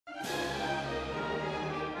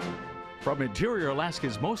From Interior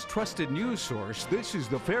Alaska's most trusted news source, this is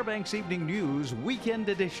the Fairbanks Evening News Weekend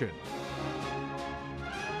Edition.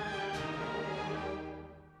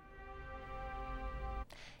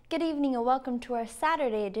 Good evening and welcome to our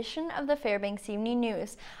Saturday edition of the Fairbanks Evening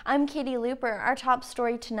News. I'm Katie Looper. Our top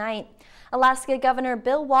story tonight. Alaska Governor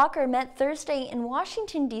Bill Walker met Thursday in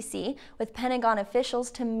Washington, D.C. with Pentagon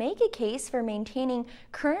officials to make a case for maintaining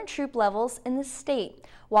current troop levels in the state.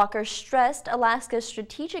 Walker stressed Alaska's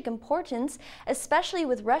strategic importance, especially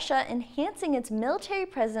with Russia enhancing its military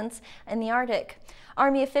presence in the Arctic.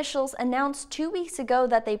 Army officials announced 2 weeks ago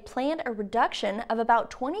that they planned a reduction of about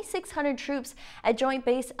 2,600 troops at Joint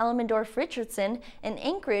Base Elmendorf-Richardson in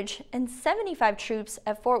Anchorage and 75 troops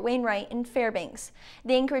at Fort Wainwright in Fairbanks.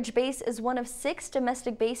 The Anchorage base is one of 6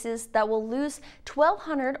 domestic bases that will lose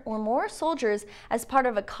 1,200 or more soldiers as part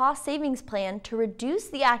of a cost savings plan to reduce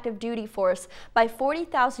the active duty force by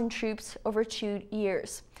 40,000 troops over 2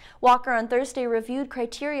 years. Walker on Thursday reviewed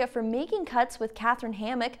criteria for making cuts with Catherine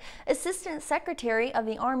Hammock, Assistant Secretary of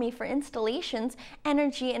the Army for Installations,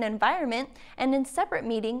 Energy and Environment, and in separate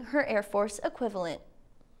meeting, her Air Force equivalent.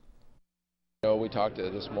 We talked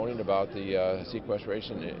this morning about the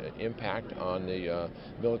sequestration impact on the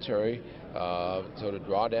military sort of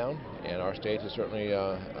drawdown, and our state has certainly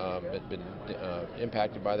been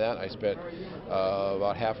impacted by that. I spent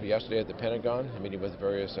about half of yesterday at the Pentagon, meeting with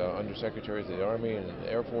various undersecretaries of the Army and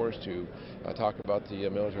the Air Force to talk about the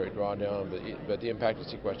military drawdown, but the impact that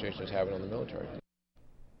sequestration is having on the military.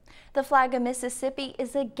 The flag of Mississippi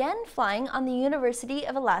is again flying on the University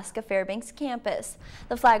of Alaska Fairbanks campus.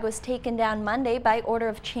 The flag was taken down Monday by order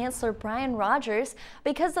of Chancellor Brian Rogers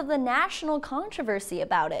because of the national controversy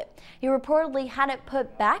about it. He reportedly had it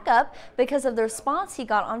put back up because of the response he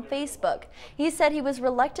got on Facebook. He said he was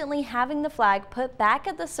reluctantly having the flag put back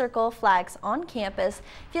at the circle of flags on campus,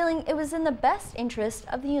 feeling it was in the best interest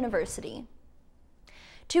of the university.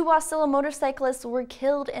 2 Wasilla motorcyclists were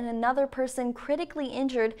killed and another person critically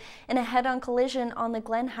injured in a head-on collision on the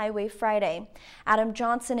Glen Highway Friday. Adam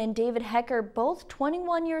Johnson and David Hecker, both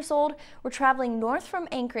 21 years old, were traveling north from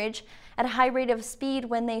Anchorage at a high rate of speed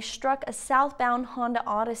when they struck a southbound Honda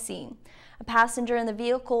Odyssey. A passenger in the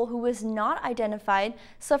vehicle who was not identified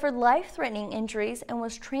suffered life-threatening injuries and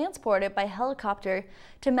was transported by helicopter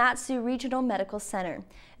to Matsu Regional Medical Center.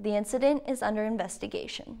 The incident is under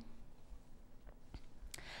investigation.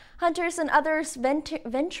 Hunters and others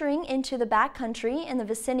venturing into the backcountry in the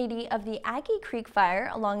vicinity of the Aggie Creek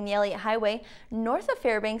fire along the Elliott Highway north of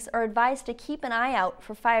Fairbanks are advised to keep an eye out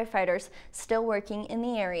for firefighters still working in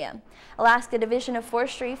the area. Alaska Division of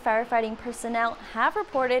Forestry firefighting personnel have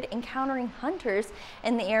reported encountering hunters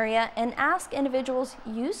in the area and ask individuals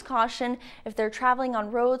use caution if they're traveling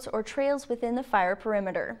on roads or trails within the fire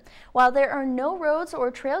perimeter. While there are no roads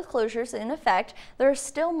or trail closures in effect, there are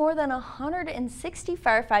still more than 160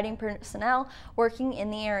 firefighting personnel working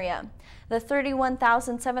in the area. The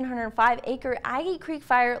 31,705-acre Aggie Creek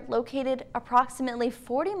fire, located approximately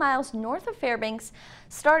 40 miles north of Fairbanks,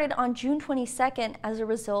 started on June 22nd as a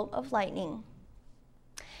result of lightning.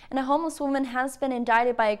 And a homeless woman has been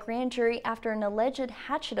indicted by a grand jury after an alleged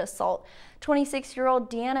hatchet assault.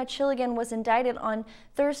 26-year-old Deanna Chilligan was indicted on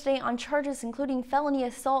Thursday on charges including felony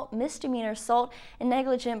assault, misdemeanor assault, and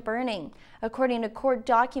negligent burning. According to court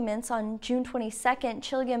documents, on June 22nd,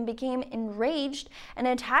 Chilligan became enraged and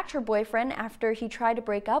attacked her boyfriend after he tried to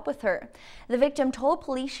break up with her. The victim told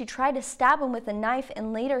police she tried to stab him with a knife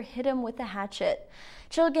and later hit him with a hatchet.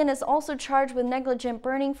 Chilligan is also charged with negligent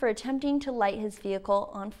burning for attempting to light his vehicle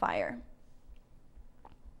on fire.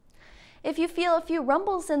 If you feel a few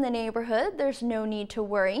rumbles in the neighborhood, there's no need to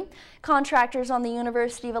worry. Contractors on the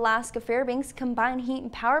University of Alaska Fairbanks Combined Heat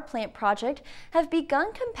and Power Plant project have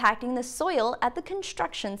begun compacting the soil at the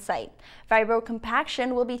construction site.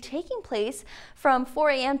 Vibro-compaction will be taking place from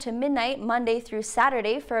 4 a.m. to midnight Monday through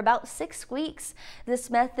Saturday for about 6 weeks.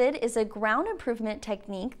 This method is a ground improvement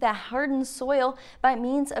technique that hardens soil by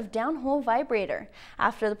means of downhole vibrator.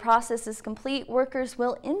 After the process is complete, workers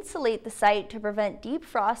will insulate the site to prevent deep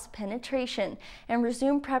frost penetration and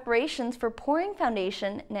resume preparations for pouring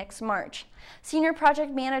foundation next March. Senior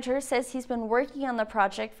project manager says he's been working on the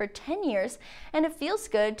project for 10 years and it feels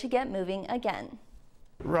good to get moving again.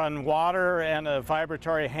 Run water and a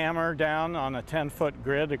vibratory hammer down on a 10-foot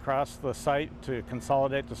grid across the site to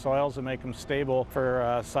consolidate the soils and make them stable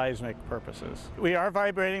for seismic purposes. We are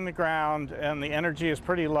vibrating the ground and the energy is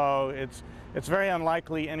pretty low. It's very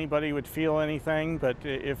unlikely anybody would feel anything, but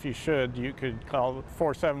if you should, you could call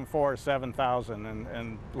 474-7000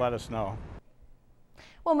 and let us know.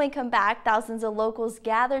 When we come back, thousands of locals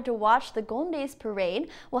gathered to watch the Golden Days Parade.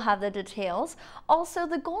 We'll have the details. Also,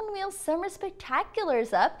 the Golden Wheel Summer Spectacular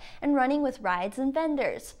is up and running with rides and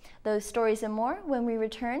vendors. Those stories and more when we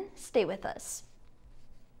return. Stay with us.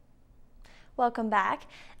 Welcome back.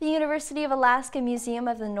 The University of Alaska Museum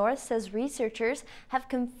of the North says researchers have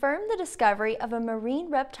confirmed the discovery of a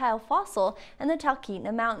marine reptile fossil in the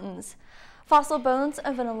Talkeetna Mountains. Fossil bones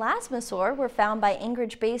of an elasmosaur were found by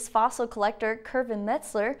Anchorage-based fossil collector Kervin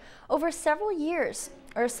Metzler over several years.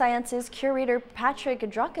 Earth Sciences curator Patrick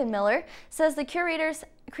Druckenmiller says the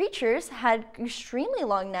creatures had extremely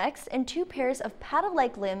long necks and 2 pairs of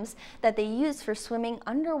paddle-like limbs that they used for swimming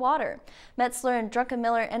underwater. Metzler and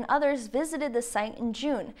Druckenmiller and others visited the site in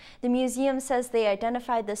June. The museum says they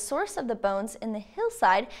identified the source of the bones in the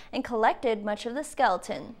hillside and collected much of the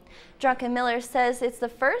skeleton. Druckenmiller says it's the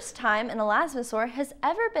first time an elasmosaur has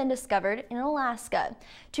ever been discovered in Alaska.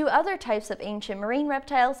 2 other types of ancient marine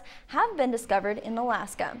reptiles have been discovered in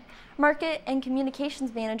Alaska. Market and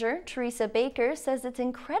Communications Manager Teresa Baker says it's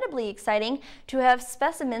incredibly exciting to have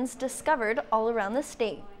specimens discovered all around the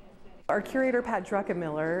state. Our curator, Pat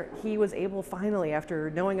Druckenmiller, he was able finally, after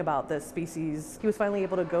knowing about this species, he was finally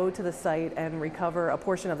able to go to the site and recover a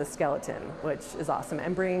portion of the skeleton, which is awesome,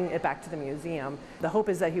 and bring it back to the museum. The hope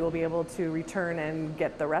is that he will be able to return and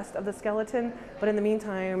get the rest of the skeleton, but in the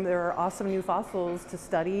meantime, there are awesome new fossils to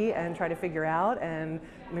study and try to figure out and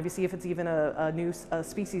maybe see if it's even a new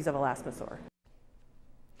species of elasmosaur.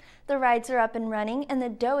 The rides are up and running and the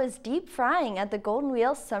dough is deep frying at the Golden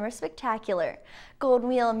Wheel Summer Spectacular. Golden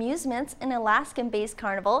Wheel Amusements, an Alaskan-based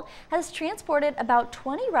carnival, has transported about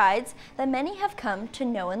 20 rides that many have come to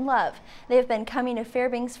know and love. They have been coming to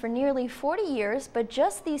Fairbanks for nearly 40 years, but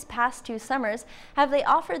just these past 2 summers have they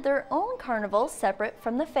offered their own carnival separate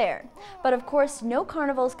from the fair. But of course, no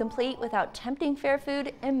carnival is complete without tempting fair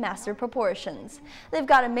food in massive proportions. They've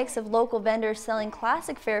got a mix of local vendors selling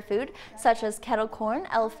classic fair food, such as kettle corn,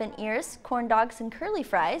 elephant ears, corn dogs, and curly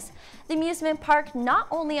fries. The amusement park not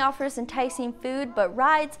only offers enticing food, but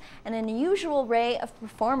rides and an unusual array of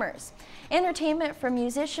performers. Entertainment for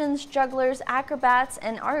musicians, jugglers, acrobats,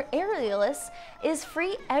 and aerialists is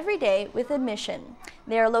free every day with admission.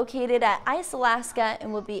 They are located at Ice Alaska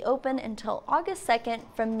and will be open until August 2nd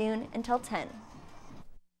from noon until 10.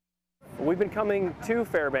 We've been coming to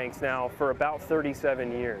Fairbanks now for about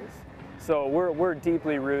 37 years. So we're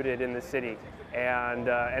deeply rooted in the city.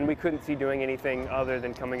 And we couldn't see doing anything other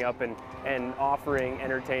than coming up and offering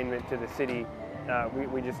entertainment to the city.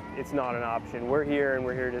 It's not an option. We're here and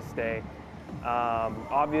we're here to stay.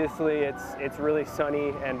 Obviously it's really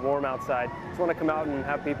sunny and warm outside. Just want to come out and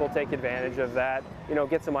have people take advantage of that. You know,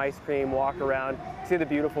 get some ice cream, walk around, see the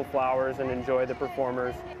beautiful flowers and enjoy the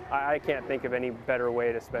performers. I can't think of any better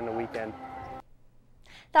way to spend the weekend.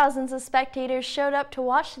 Thousands of spectators showed up to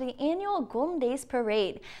watch the annual Golden Days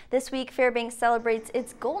Parade. This week, Fairbanks celebrates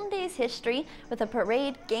its Golden Days history with a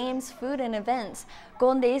parade, games, food, and events.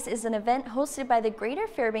 Golden Days is an event hosted by the Greater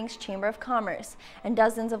Fairbanks Chamber of Commerce, and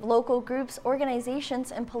dozens of local groups,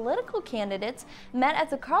 organizations, and political candidates met at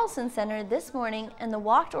the Carlson Center this morning and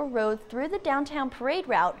walked or rode through the downtown parade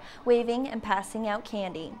route, waving and passing out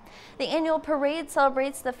candy. The annual parade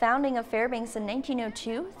celebrates the founding of Fairbanks in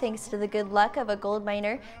 1902 thanks to the good luck of a gold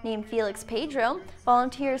miner named Felix Pedro.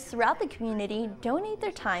 Volunteers throughout the community donate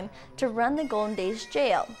their time to run the Golden Days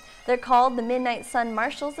Jail. They're called the Midnight Sun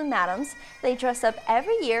Marshals and Madams. They dress up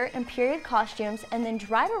every year in period costumes and then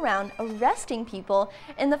drive around arresting people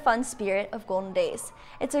in the fun spirit of Golden Days.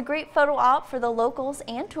 It's a great photo op for the locals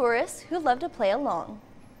and tourists who love to play along.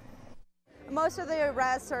 Most of the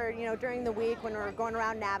arrests are, during the week when we're going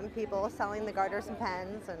around nabbing people, selling the garters and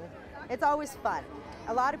pens, and it's always fun.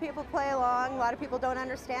 A lot of people play along, a lot of people don't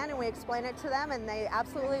understand, and we explain it to them, and they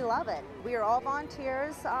absolutely love it. We are all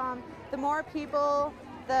volunteers. The more people,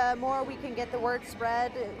 the more we can get the word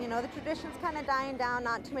spread. The tradition's kind of dying down,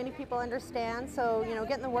 not too many people understand, so,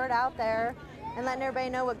 getting the word out there and letting everybody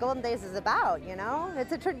know what Golden Days is about,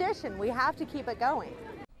 It's a tradition. We have to keep it going.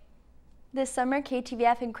 This summer,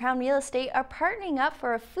 KTVF and Crown Real Estate are partnering up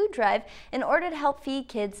for a food drive in order to help feed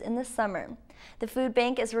kids in the summer. The food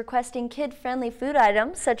bank is requesting kid-friendly food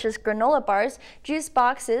items such as granola bars, juice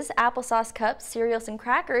boxes, applesauce cups, cereals, and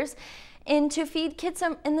crackers, and to feed kids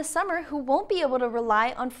in the summer who won't be able to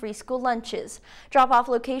rely on free school lunches. Drop-off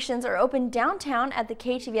locations are open downtown at the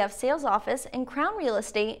KTVF sales office and Crown Real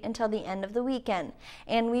Estate until the end of the weekend.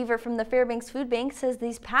 Ann Weaver from the Fairbanks Food Bank says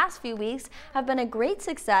these past few weeks have been a great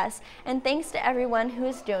success, and thanks to everyone who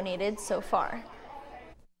has donated so far.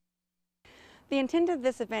 The intent of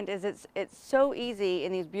this event is it's so easy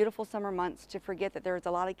in these beautiful summer months to forget that there's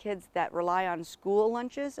a lot of kids that rely on school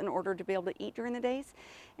lunches in order to be able to eat during the days.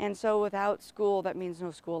 And so without school, that means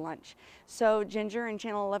no school lunch. So Ginger and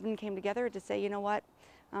Channel 11 came together to say, you know what,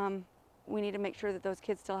 we need to make sure that those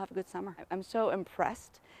kids still have a good summer. I'm so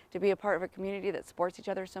impressed to be a part of a community that supports each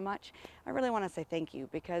other so much. I really want to say thank you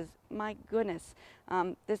because, my goodness,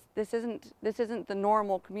 this isn't the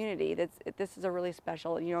normal community. This is a really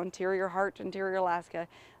special, you know, Interior Heart, Interior Alaska.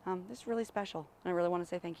 This is really special, and I really want to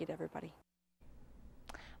say thank you to everybody.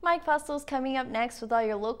 Mike Fussel's coming up next with all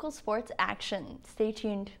your local sports action. Stay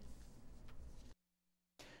tuned.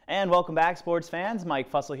 And welcome back, sports fans.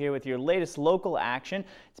 Mike Fussell here with your latest local action.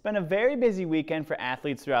 It's been a very busy weekend for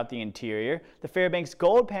athletes throughout the interior. The Fairbanks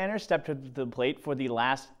Gold Panners stepped up to the plate for the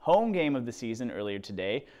last home game of the season earlier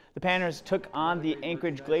today. The Panners took on the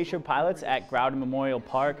Anchorage Glacier Pilots at Groudon Memorial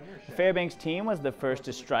Park. The Fairbanks team was the first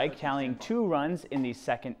to strike, tallying 2 runs in the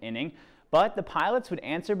second inning. But the Pilots would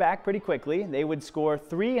answer back pretty quickly. They would score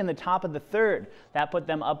 3 in the top of the third. That put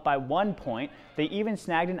them up by 1 point. They even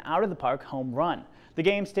snagged an out-of-the-park home run. The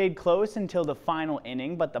game stayed close until the final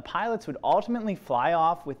inning, but the Pilots would ultimately fly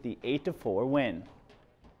off with the 8-4 win.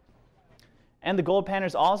 And the Gold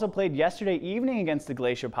Panners also played yesterday evening against the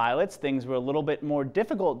Glacier Pilots. Things were a little bit more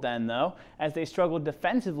difficult then, though, as they struggled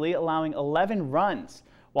defensively, allowing 11 runs.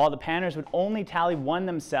 While the Panners would only tally 1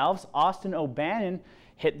 themselves, Austin O'Bannon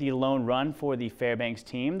hit the lone run for the Fairbanks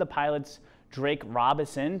team. The Pilots' Drake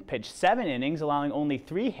Robinson pitched 7 innings, allowing only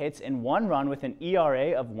 3 hits and 1 run with an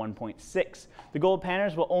ERA of 1.6. The Gold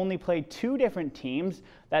Panners will only play 2 different teams.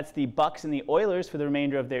 That's the Bucks and the Oilers for the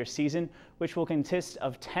remainder of their season, which will consist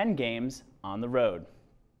of 10 games on the road.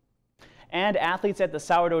 And athletes at the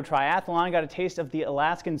Sourdough Triathlon got a taste of the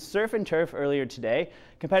Alaskan Surf and Turf earlier today.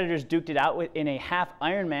 Competitors duked it out in a half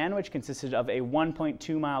Ironman, which consisted of a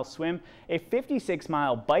 1.2-mile swim, a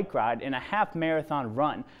 56-mile bike ride, and a half marathon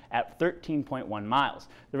run at 13.1 miles.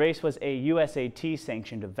 The race was a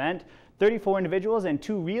USAT-sanctioned event. 34 individuals and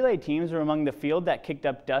 2 relay teams were among the field that kicked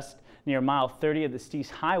up dust near mile 30 of the Steese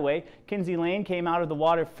Highway. Kinsey Lane came out of the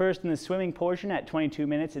water first in the swimming portion at 22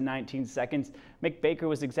 minutes and 19 seconds. Mick Baker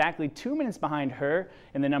was exactly 2 minutes behind her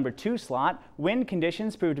in the number 2 slot. Wind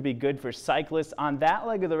conditions proved to be good for cyclists on that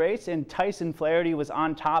leg of the race, and Tyson Flaherty was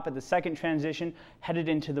on top at the second transition headed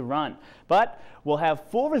into the run. But we'll have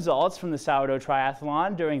full results from the Sourdough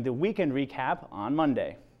Triathlon during the weekend recap on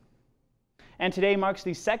Monday. And today marks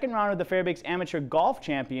the second round of the Fairbanks Amateur Golf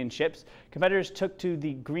Championships. Competitors took to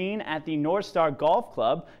the green at the North Star Golf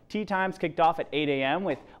Club. Tee times kicked off at 8 a.m.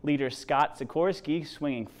 with leader Scott Sikorsky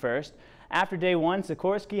swinging first. After day 1,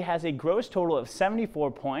 Sikorsky has a gross total of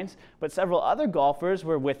 74 points, but several other golfers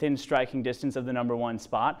were within striking distance of the number 1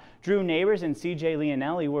 spot. Drew Neighbors and CJ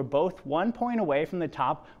Leonelli were both 1 point away from the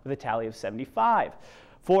top with a tally of 75.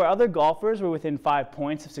 4 other golfers were within 5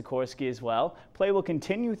 points of Sikorsky as well. Play will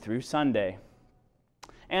continue through Sunday.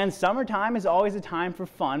 And summertime is always a time for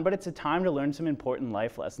fun, but it's a time to learn some important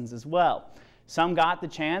life lessons as well. Some got the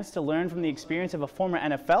chance to learn from the experience of a former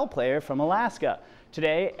NFL player from Alaska.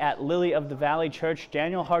 Today at Lily of the Valley Church,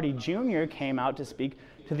 Daniel Hardy Jr. came out to speak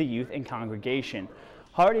to the youth and congregation.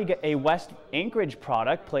 Hardy, a West Anchorage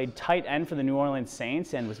product, played tight end for the New Orleans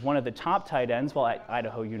Saints and was one of the top tight ends while at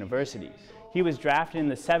Idaho University. He was drafted in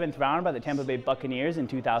the 7th round by the Tampa Bay Buccaneers in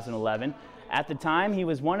 2011. At the time, he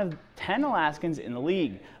was one of 10 Alaskans in the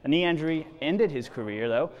league. A knee injury ended his career,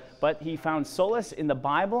 though, but he found solace in the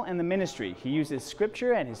Bible and the ministry. He uses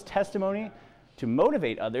scripture and his testimony to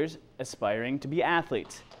motivate others aspiring to be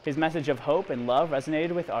athletes. His message of hope and love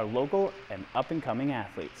resonated with our local and up-and-coming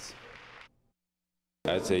athletes.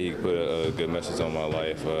 I'd say he put a good message on my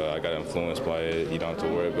life. I got influenced by it. You don't have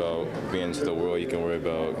to worry about being into the world. You can worry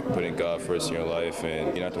about putting God first in your life, and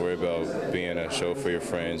you don't have to worry about being a show for your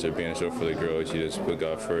friends or being a show for the girls. You just put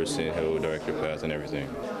God first, and He'll direct your path and everything.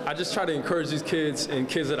 I just try to encourage these kids and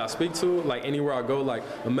kids that I speak to, like anywhere I go, like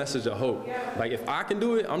a message of hope. Like if I can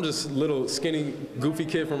do it, I'm just a little skinny, goofy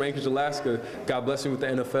kid from Anchorage, Alaska. God blessed me with the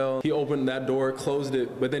NFL. He opened that door, closed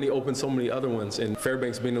it, but then He opened so many other ones. And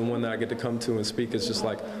Fairbanks being the one that I get to come to and speak is just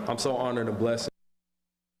like, I'm so honored and blessed.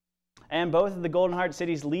 And both of the Golden Heart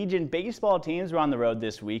City's Legion baseball teams were on the road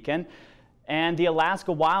this weekend. And the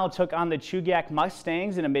Alaska Wild took on the Chugiak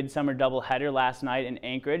Mustangs in a midsummer doubleheader last night in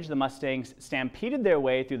Anchorage. The Mustangs stampeded their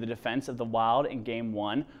way through the defense of the Wild in Game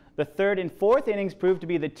 1. The third and fourth innings proved to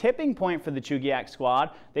be the tipping point for the Chugiak squad.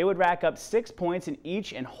 They would rack up 6 points in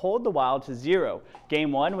each and hold the Wild to 0.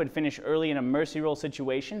 Game 1 would finish early in a mercy rule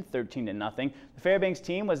situation, 13-0. The Fairbanks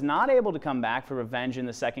team was not able to come back for revenge in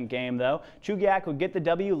the second game, though. Chugiak would get the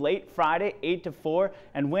W late Friday, 8-4,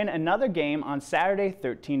 and win another game on Saturday,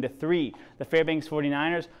 13-3. The Fairbanks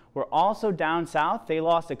 49ers were also down south. They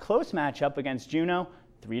lost a close matchup against Juneau,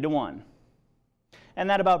 3-1. And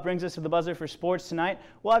that about brings us to the buzzer for sports tonight.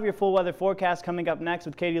 We'll have your full weather forecast coming up next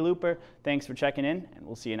with Katie Looper. Thanks for checking in, and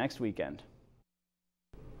we'll see you next weekend.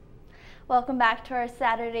 Welcome back to our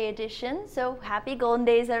Saturday edition. So happy Golden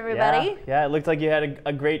Days, everybody. Yeah, it looked like you had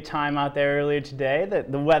a great time out there earlier today.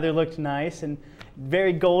 The weather looked nice and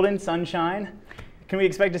very golden, sunshine. Can we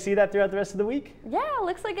expect to see that throughout the rest of the week? Yeah,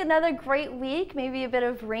 looks like another great week. Maybe a bit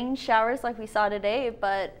of rain showers like we saw today,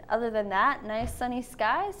 but other than that, nice sunny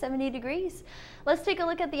skies, 70 degrees. Let's take a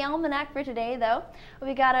look at the almanac for today, though.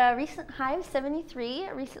 We got a recent high of 73,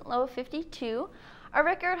 a recent low of 52. Our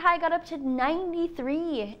record high got up to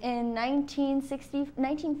 93 in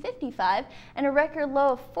 1955, and a record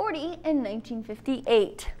low of 40 in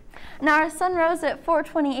 1958. Now our sun rose at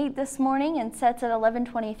 4:28 this morning and sets at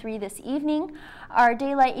 11:23 this evening. Our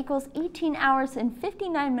daylight equals 18 hours and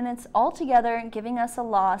 59 minutes altogether, giving us a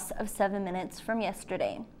loss of 7 minutes from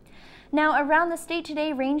yesterday. Now around the state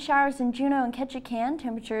today, rain showers in Juneau and Ketchikan,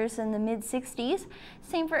 temperatures in the mid-60s.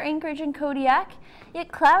 Same for Anchorage and Kodiak.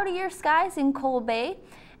 Yet cloudier skies in Coal Bay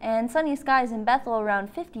and sunny skies in Bethel around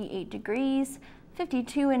 58 degrees.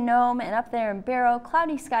 52 in Nome, and up there in Barrow,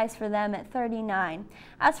 cloudy skies for them at 39.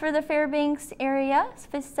 As for the Fairbanks area,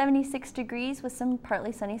 76 degrees with some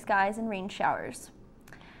partly sunny skies and rain showers.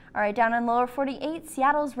 All right, down in lower 48,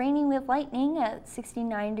 Seattle's raining with lightning at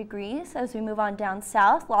 69 degrees. As we move on down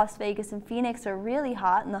south, Las Vegas and Phoenix are really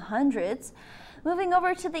hot in the hundreds. Moving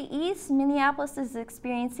over to the east, Minneapolis is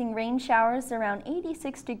experiencing rain showers around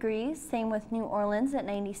 86 degrees, same with New Orleans at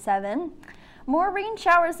 97. More rain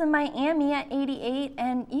showers in Miami at 88,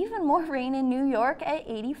 and even more rain in New York at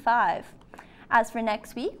 85. As for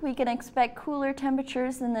next week, we can expect cooler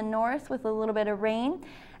temperatures in the north with a little bit of rain.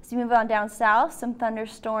 As we move on down south, some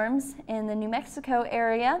thunderstorms in the New Mexico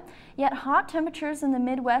area, yet hot temperatures in the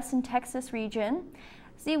Midwest and Texas region.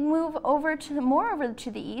 As you move over to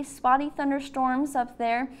the east, spotty thunderstorms up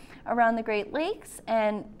there around the Great Lakes,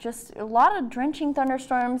 and just a lot of drenching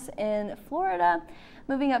thunderstorms in Florida.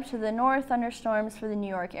 Moving up to the north, thunderstorms for the New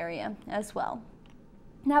York area as well.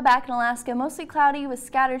 Now back in Alaska, mostly cloudy with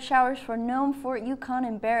scattered showers for Nome, Fort Yukon,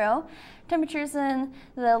 and Barrow. Temperatures in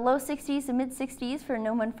the low 60s and mid 60s for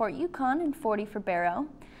Nome and Fort Yukon, and 40 for Barrow.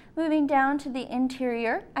 Moving down to the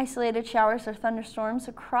interior, isolated showers or thunderstorms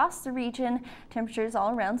across the region, temperatures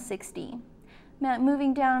all around 60. Now,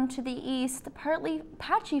 moving down to the east, partly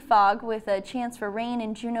patchy fog with a chance for rain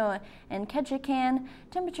in Juneau and Ketchikan,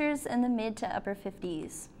 temperatures in the mid to upper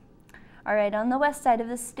 50s. All right, on the west side of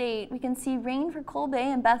the state, we can see rain for Coal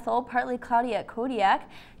Bay and Bethel, partly cloudy at Kodiak.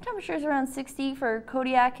 Temperatures around 60 for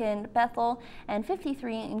Kodiak and Bethel, and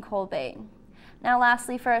 53 in Coal Bay. Now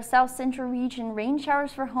lastly, for our south central region, rain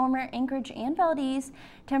showers for Homer, Anchorage, and Valdez.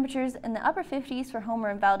 Temperatures in the upper 50s for Homer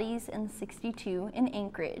and Valdez, and 62 in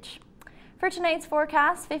Anchorage. For tonight's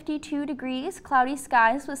forecast, 52 degrees, cloudy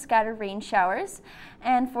skies with scattered rain showers.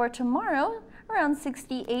 And for tomorrow, around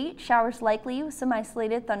 68, showers likely with some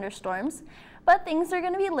isolated thunderstorms. But things are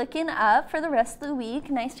going to be looking up for the rest of the week.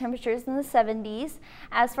 Nice temperatures in the 70s.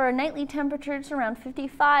 As for our nightly temperatures, around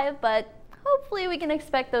 55, but hopefully we can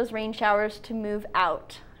expect those rain showers to move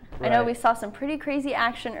out. Right. I know we saw some pretty crazy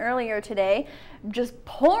action earlier today, just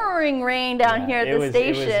pouring rain down here at the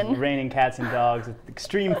station. It was raining cats and dogs with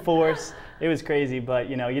extreme force. It was crazy, but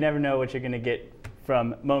you know, you never know what you're going to get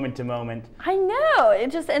from moment to moment. I know.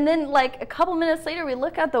 And then like a couple minutes later, we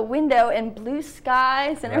look out the window and blue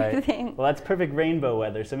skies and everything. Well, that's perfect rainbow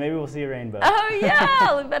weather, so maybe we'll see a rainbow. Oh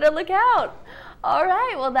yeah, we better look out. All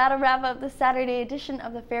right, well that'll wrap up the Saturday edition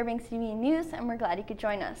of the Fairbanks Evening News, and we're glad you could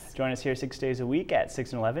join us. Join us here 6 days a week at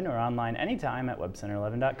 6 and 11 or online anytime at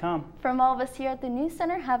webcenter11.com. From all of us here at the News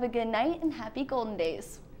Center, have a good night and happy Golden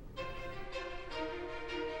Days.